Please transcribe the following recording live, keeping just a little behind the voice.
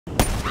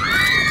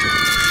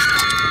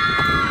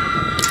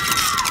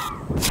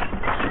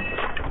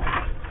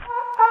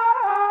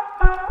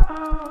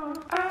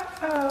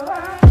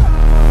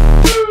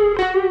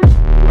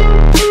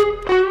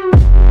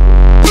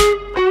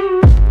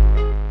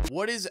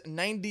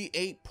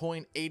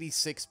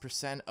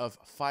98.86% of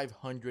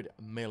 500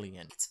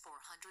 million? It's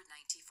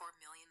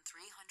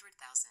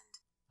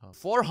 494,300,000.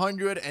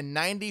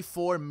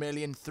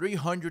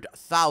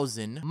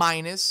 494,300,000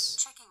 minus.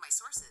 Checking my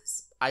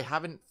sources. I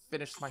haven't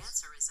finished The my.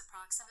 answer is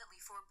approximately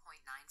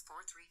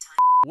 4.943 times.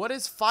 What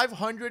is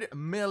 500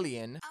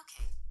 million?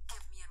 Okay,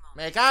 give me a moment.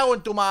 Me cago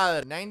en tu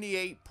madre.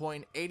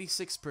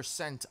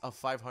 98.86% of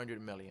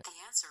 500 million. The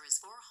answer is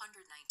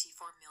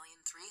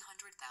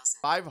 494,300,000.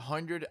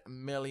 500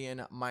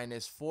 million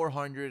minus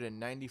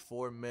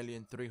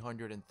 494,300,000.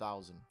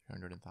 300,000.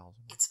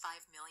 It's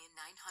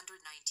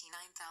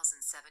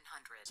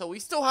 5,999,700. So we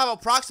still have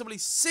approximately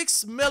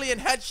 6 million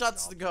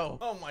headshots to go.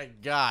 Oh my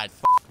god.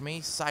 Fuck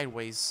me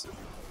sideways.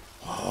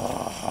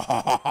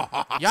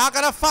 Y'all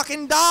gonna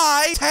fucking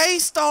die.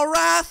 Taste the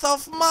wrath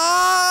of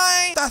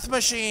my death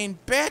machine,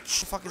 bitch. What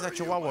the fuck is that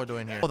chihuahua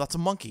doing here? Oh, that's a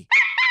monkey.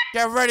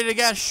 Get ready to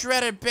get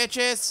shredded,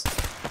 bitches.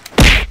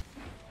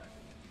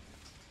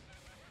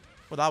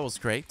 Well, that was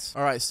great.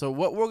 All right, so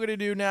what we're gonna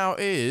do now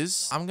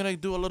is I'm gonna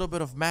do a little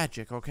bit of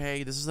magic,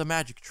 okay? This is a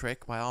magic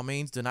trick. By all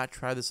means, do not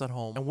try this at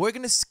home. And we're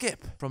gonna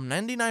skip from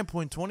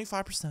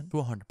 99.25% to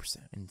 100%.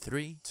 In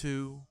 3,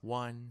 2,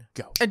 1,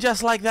 go. And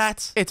just like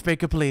that, it's been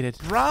completed.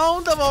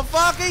 Round of a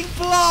fucking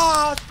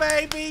applause,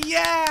 baby,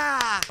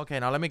 yeah! Okay,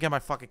 now let me get my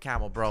fucking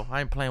camo, bro.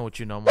 I ain't playing with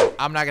you no more.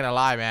 I'm not gonna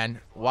lie,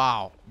 man.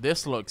 Wow,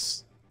 this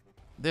looks,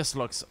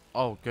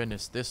 oh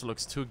goodness, this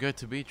looks too good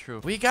to be true.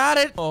 We got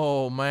it.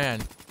 Oh, man.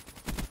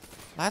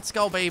 Let's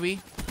go, baby.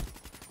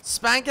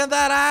 Spanking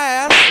that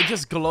ass. It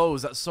just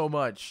glows so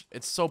much.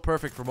 It's so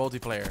perfect for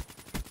multiplayer.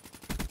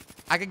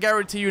 I can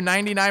guarantee you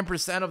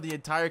 99% of the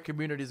entire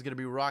community is going to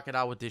be rocking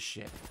out with this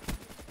shit.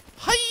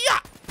 Hiya!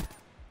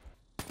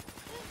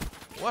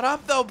 What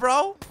up, though,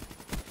 bro?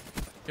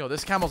 Yo,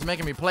 this camo's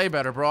making me play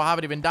better, bro. I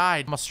haven't even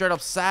died. I'm a straight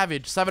up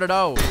savage.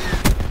 7-0.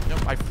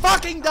 Yep, I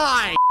fucking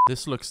died.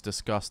 This looks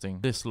disgusting.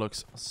 This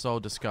looks so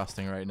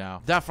disgusting right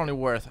now. Definitely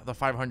worth the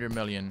 500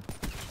 million.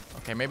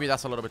 Okay, maybe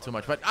that's a little bit too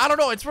much, but I don't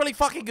know. It's really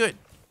fucking good.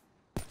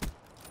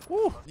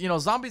 Woo. You know,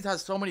 zombies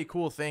has so many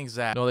cool things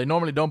that they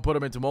normally don't put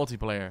them into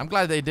multiplayer. I'm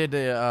glad they did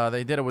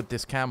it with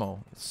this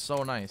camo. It's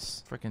so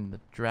nice. Freaking the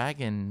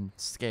dragon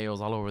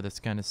scales all over this,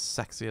 kind of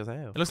sexy as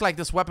hell. It looks like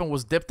this weapon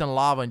was dipped in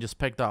lava and just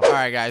picked up. All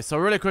right, guys. So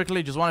really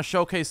quickly, just want to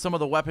showcase some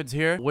of the weapons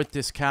here with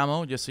this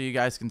camo, just so you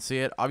guys can see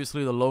it.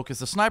 Obviously, the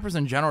locust, the snipers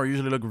in general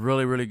usually look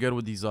really, really good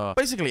with these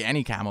basically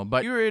any camo.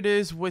 But here it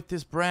is with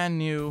this brand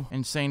new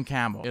insane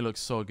camo. It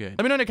looks so good.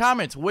 Let me know in the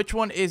comments which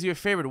one is your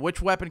favorite,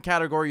 which weapon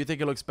category you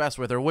think it looks best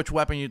with, or which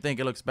weapon you think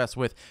it looks best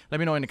with. Let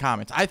me know in the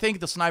comments. I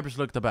think the snipers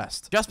look the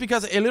best, just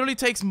because it literally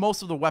takes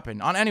most of the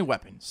weapon on any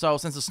weapon. So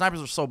since the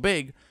snipers are so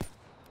big,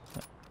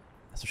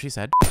 that's what she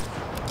said.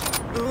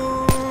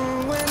 Ooh,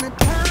 when the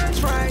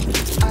time's right,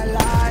 I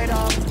light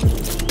up,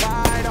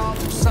 ride off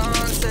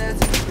sunsets,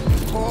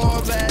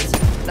 Corvettes,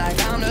 like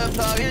I'm the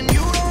plug and you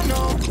don't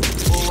know.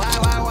 Well,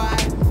 why?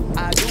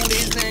 I do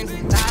these things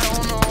and I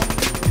don't know.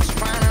 Just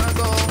trying to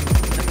go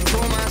and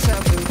prove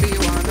myself to be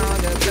one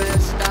of the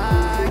best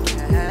I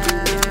can.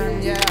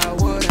 Yeah, I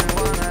wouldn't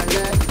wanna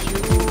let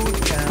you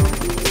down.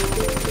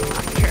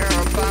 I care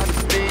about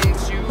the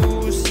things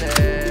you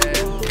said.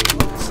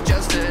 It's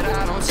just that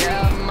I don't see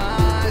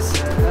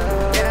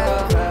myself.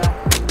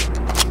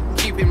 Yeah.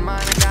 Keep in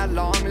mind I got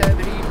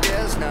longevity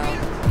bills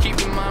now.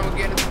 Keep in mind we're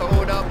getting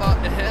towed up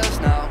the hills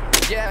now.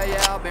 Yeah,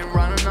 I've been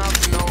running off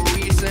for no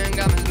reason.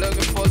 Got me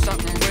looking for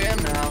something real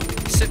now.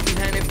 Sipping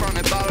Henny from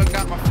the bottle,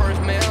 got my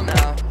first meal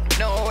now.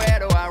 Nowhere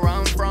do I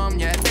run from,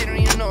 yeah, they don't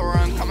even know where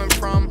I'm coming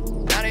from.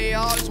 Now they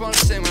all just wanna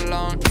sing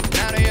along.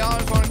 Now they all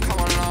just wanna come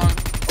along.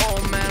 Oh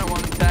man, I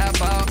wanna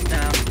tap out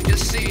now.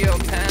 Just see your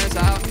pants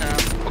out now.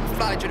 Book a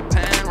flight to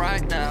Japan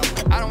right now.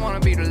 I don't wanna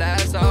be the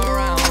last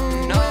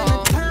around,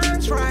 no.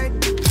 Right,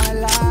 I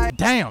lie.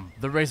 Damn,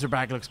 the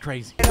Razorback looks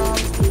crazy.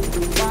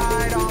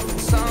 Ride off the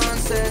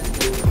sunset,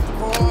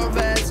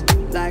 Corvettes,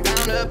 like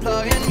I'm the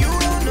plug and you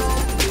don't know.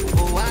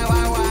 Well, why?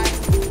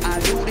 I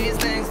do these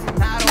things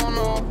and I don't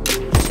know.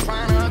 Just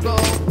trying to go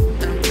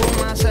and prove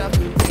myself to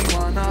be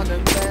one of the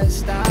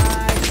best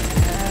I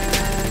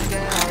can.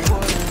 Yeah, I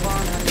wouldn't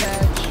wanna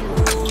let you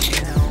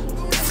down.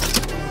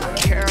 I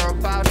care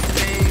about the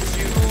things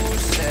you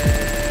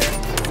said.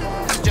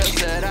 It's just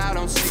that I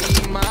don't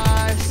see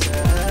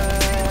myself.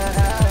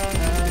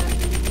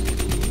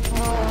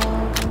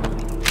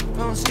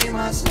 Don't see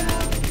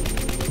myself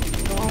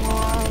no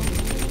more.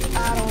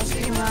 I don't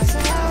see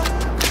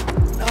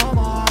myself no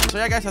more. So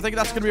yeah, guys, I think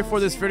that's gonna be it for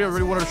this video. I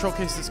really wanted to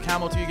showcase this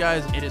camo to you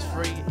guys. It is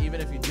free,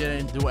 even if you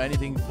didn't do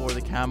anything for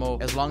the camo.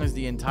 As long as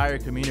the entire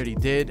community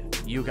did,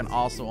 you can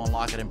also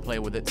unlock it and play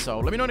with it. So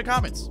let me know in the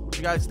comments what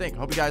you guys think.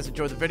 Hope you guys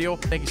enjoyed the video.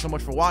 Thank you so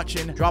much for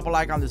watching. Drop a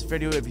like on this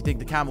video if you think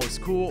the camo is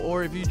cool,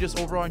 or if you just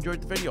overall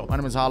enjoyed the video. My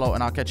name is Hollow,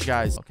 and I'll catch you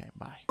guys. Okay,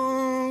 bye.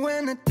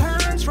 When the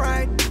time's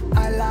right,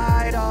 I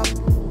light up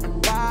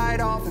and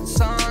ride off in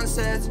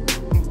sunsets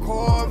and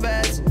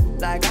Corvettes,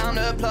 like I'm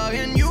the plug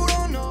and you